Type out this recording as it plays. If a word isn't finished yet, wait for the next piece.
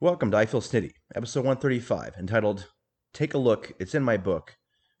Welcome to I Feel Snitty, episode 135, entitled Take a Look, It's in My Book.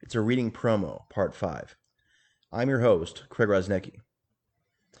 It's a Reading Promo, Part 5. I'm your host, Craig Rosnecki.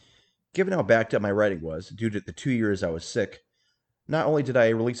 Given how backed up my writing was due to the 2 years I was sick, not only did I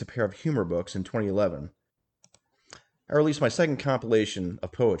release a pair of humor books in 2011, I released my second compilation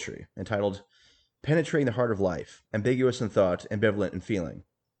of poetry, entitled Penetrating the Heart of Life, Ambiguous in Thought, Ambivalent in Feeling.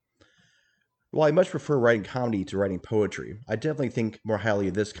 While I much prefer writing comedy to writing poetry, I definitely think more highly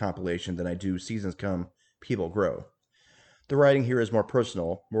of this compilation than I do Seasons Come, People Grow. The writing here is more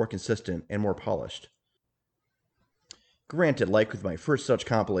personal, more consistent, and more polished. Granted, like with my first such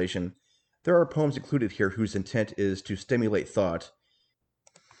compilation, there are poems included here whose intent is to stimulate thought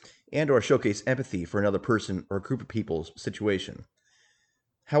and or showcase empathy for another person or group of people's situation.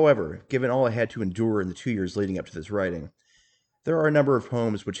 However, given all I had to endure in the 2 years leading up to this writing, there are a number of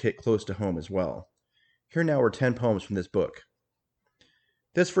poems which hit close to home as well. Here now are 10 poems from this book.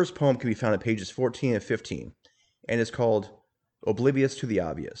 This first poem can be found at pages 14 and 15, and is called Oblivious to the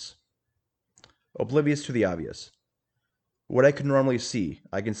Obvious. Oblivious to the obvious. What I could normally see,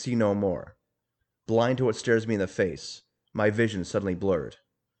 I can see no more. Blind to what stares me in the face, my vision suddenly blurred.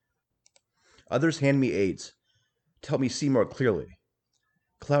 Others hand me aids, to help me see more clearly.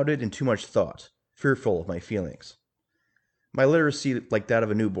 Clouded in too much thought, fearful of my feelings. My literacy like that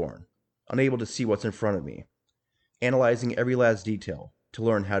of a newborn, unable to see what's in front of me, analyzing every last detail to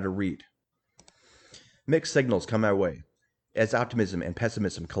learn how to read. Mixed signals come my way, as optimism and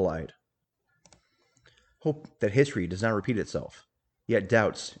pessimism collide. Hope that history does not repeat itself, yet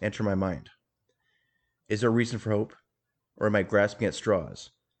doubts enter my mind. Is there a reason for hope, or am I grasping at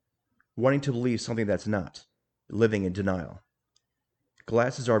straws, wanting to believe something that's not, living in denial?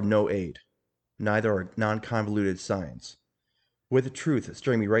 Glasses are of no aid, neither are non-convoluted signs. With the truth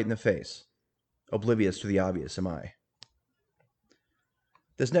staring me right in the face, oblivious to the obvious am I.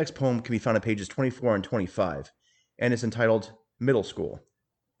 This next poem can be found on pages 24 and 25, and is entitled Middle School.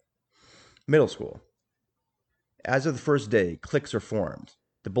 Middle School. As of the first day, cliques are formed,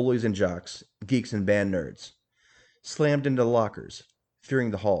 the bullies and jocks, geeks and band nerds, slammed into the lockers,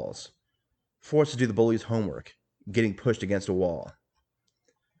 fearing the halls, forced to do the bullies' homework, getting pushed against a wall.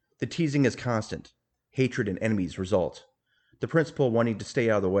 The teasing is constant, hatred and enemies result, the principal wanting to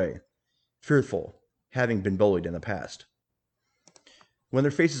stay out of the way, fearful, having been bullied in the past. When their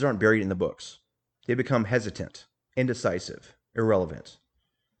faces aren't buried in the books, they become hesitant, indecisive, irrelevant,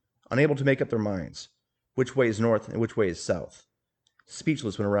 unable to make up their minds, which way is north and which way is south,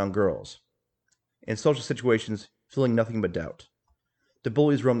 speechless when around girls, in social situations feeling nothing but doubt. The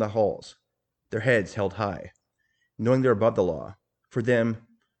bullies roam the halls, their heads held high, knowing they're above the law. For them,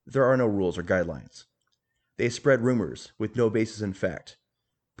 there are no rules or guidelines. They spread rumors with no basis in fact,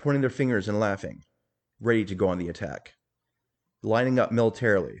 pointing their fingers and laughing, ready to go on the attack. Lining up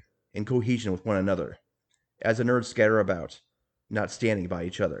militarily, in cohesion with one another, as the nerds scatter about, not standing by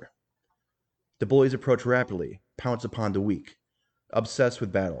each other. The bullies approach rapidly, pounce upon the weak, obsessed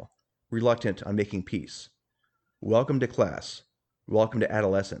with battle, reluctant on making peace. Welcome to class, welcome to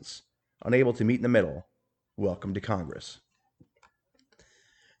adolescence, unable to meet in the middle, welcome to Congress.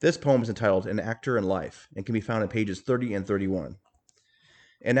 This poem is entitled An Actor in Life and can be found on pages 30 and 31.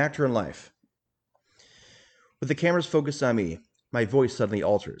 An actor in life. With the cameras focused on me, my voice suddenly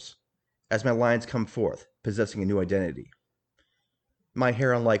alters, as my lines come forth, possessing a new identity. My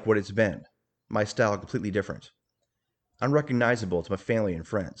hair unlike what it's been, my style completely different. Unrecognizable to my family and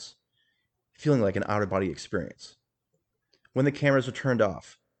friends, feeling like an out-of-body experience. When the cameras are turned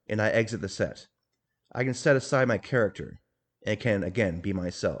off and I exit the set, I can set aside my character and can again be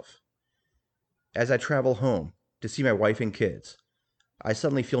myself. As I travel home to see my wife and kids, I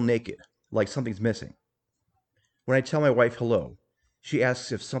suddenly feel naked, like something's missing. When I tell my wife hello, she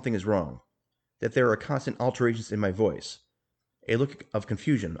asks if something is wrong, that there are constant alterations in my voice, a look of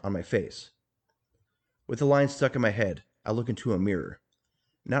confusion on my face. With the lines stuck in my head, I look into a mirror.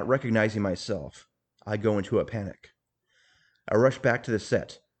 Not recognizing myself, I go into a panic. I rush back to the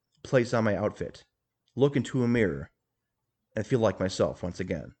set, place on my outfit, look into a mirror, and feel like myself once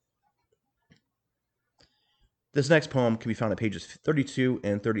again. This next poem can be found on pages 32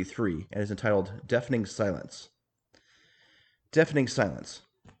 and 33 and is entitled Deafening Silence. Deafening silence.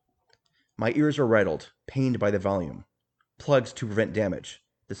 My ears are rattled, pained by the volume. Plugs to prevent damage.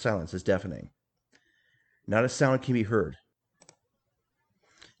 The silence is deafening. Not a sound can be heard.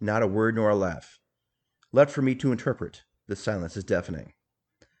 Not a word nor a laugh. Left for me to interpret. The silence is deafening.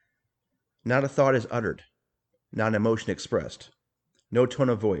 Not a thought is uttered. Not an emotion expressed. No tone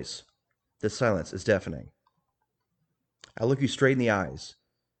of voice. The silence is deafening. I look you straight in the eyes,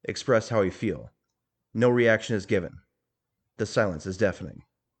 express how I feel. No reaction is given. The silence is deafening.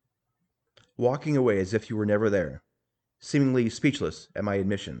 walking away as if you were never there, seemingly speechless at my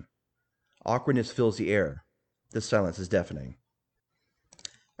admission. Awkwardness fills the air. The silence is deafening.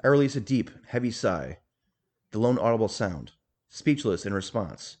 I release a deep, heavy sigh, the lone audible sound, speechless in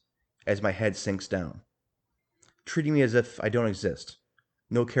response, as my head sinks down, treating me as if I don't exist,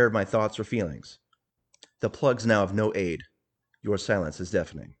 no care of my thoughts or feelings. The plugs now have no aid. Your silence is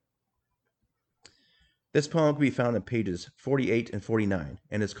deafening. This poem can be found in pages 48 and 49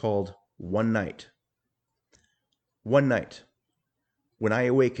 and is called One Night. One night. When I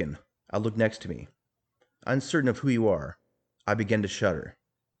awaken, I look next to me. Uncertain of who you are, I begin to shudder.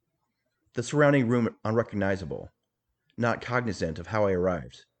 The surrounding room unrecognizable, not cognizant of how I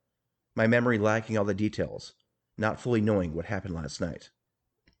arrived. My memory lacking all the details, not fully knowing what happened last night.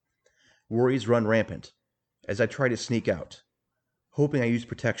 Worries run rampant as I try to sneak out, hoping I use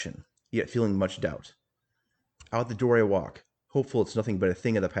protection, yet feeling much doubt. Out the door I walk, hopeful it's nothing but a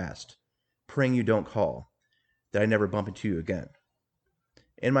thing of the past, praying you don't call, that I never bump into you again.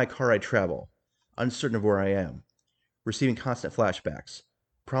 In my car I travel, uncertain of where I am, receiving constant flashbacks,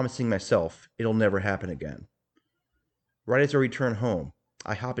 promising myself it'll never happen again. Right as I return home,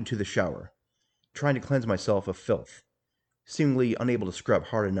 I hop into the shower, trying to cleanse myself of filth, seemingly unable to scrub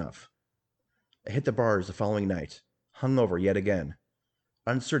hard enough. I hit the bars the following night, hungover yet again,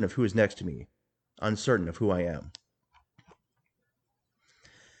 uncertain of who is next to me, uncertain of who I am.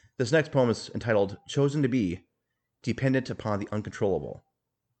 This next poem is entitled Chosen to Be, Dependent Upon the Uncontrollable,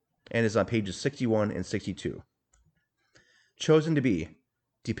 and is on pages 61 and 62. Chosen to be,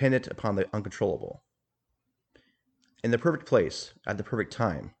 dependent upon the uncontrollable. In the perfect place, at the perfect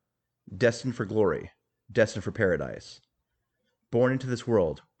time, destined for glory, destined for paradise. Born into this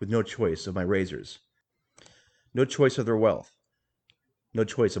world with no choice of my razors, no choice of their wealth, no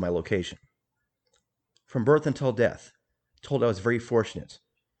choice of my location. From birth until death, told I was very fortunate,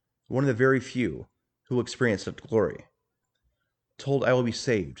 one of the very few who will experience such glory. Told I will be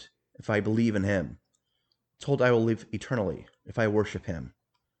saved if I believe in Him. Told I will live eternally if I worship Him.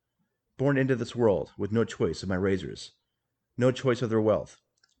 Born into this world with no choice of my razors, no choice of their wealth,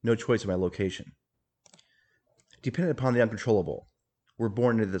 no choice of my location. Dependent upon the uncontrollable, we're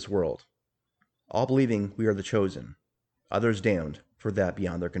born into this world, all believing we are the chosen, others damned for that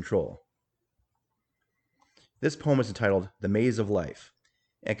beyond their control. This poem is entitled The Maze of Life,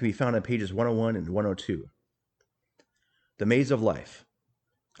 and can be found on pages 101 and 102. The Maze of Life.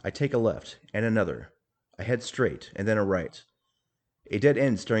 I take a left and another. I head straight and then a right. A dead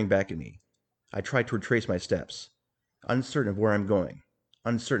end staring back at me. I try to retrace my steps, uncertain of where I'm going,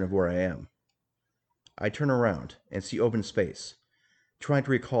 uncertain of where I am. I turn around and see open space, trying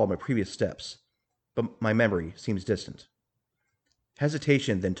to recall my previous steps, but my memory seems distant.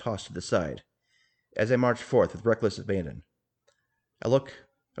 Hesitation then tossed to the side, as I march forth with reckless abandon. A look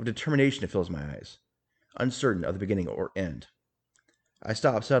of determination fills my eyes, uncertain of the beginning or end. I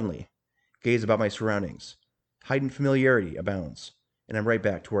stop suddenly, gaze about my surroundings. Heightened familiarity abounds, and I'm right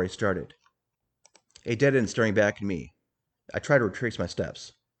back to where I started. A dead end staring back at me. I try to retrace my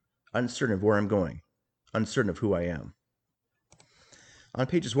steps, uncertain of where I'm going, uncertain of who I am. On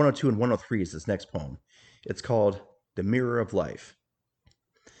pages 102 and 103 is this next poem. It's called The Mirror of Life.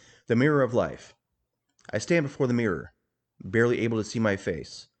 The Mirror of Life. I stand before the mirror, barely able to see my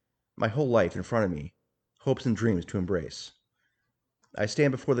face, my whole life in front of me, hopes and dreams to embrace. I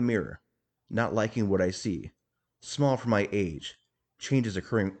stand before the mirror, not liking what I see, small for my age, changes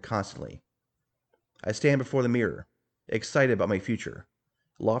occurring constantly. I stand before the mirror, excited about my future,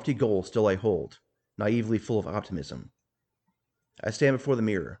 lofty goals still I hold, naively full of optimism. I stand before the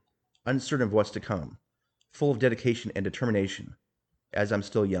mirror, uncertain of what's to come, full of dedication and determination, as I'm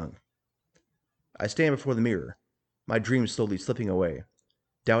still young. I stand before the mirror, my dreams slowly slipping away,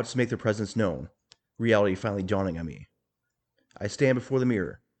 doubts make their presence known, reality finally dawning on me. I stand before the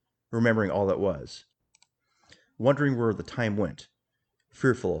mirror, remembering all that was, wondering where the time went,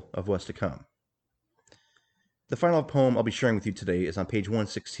 fearful of what's to come. The final poem I'll be sharing with you today is on page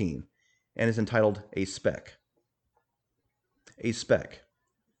 116 and is entitled A Speck. A speck.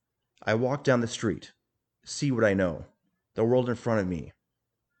 I walk down the street, see what I know, the world in front of me,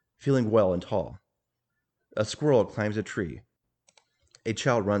 feeling well and tall. A squirrel climbs a tree. A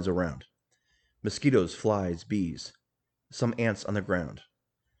child runs around. Mosquitoes, flies, bees, some ants on the ground.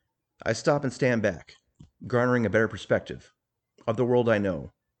 I stop and stand back, garnering a better perspective of the world I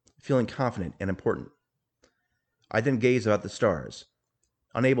know, feeling confident and important. I then gaze about the stars,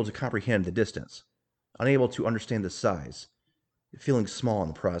 unable to comprehend the distance, unable to understand the size, feeling small in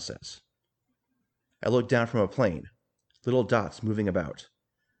the process. I look down from a plane, little dots moving about.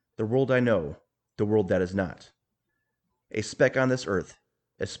 The world I know, the world that is not. A speck on this earth,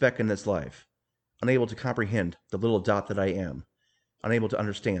 a speck in this life, unable to comprehend the little dot that I am, unable to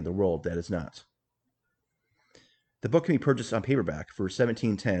understand the world that is not. The book can be purchased on paperback for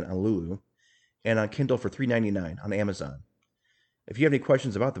 $17.10 on Lulu and on Kindle for $3.99 on Amazon. If you have any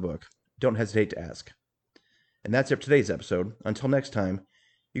questions about the book, don't hesitate to ask. And that's it for today's episode. Until next time,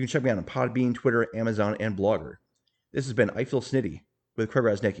 you can check me out on Podbean, Twitter, Amazon, and Blogger. This has been I Feel Snitty with Craig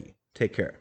Rosnicki. Take care.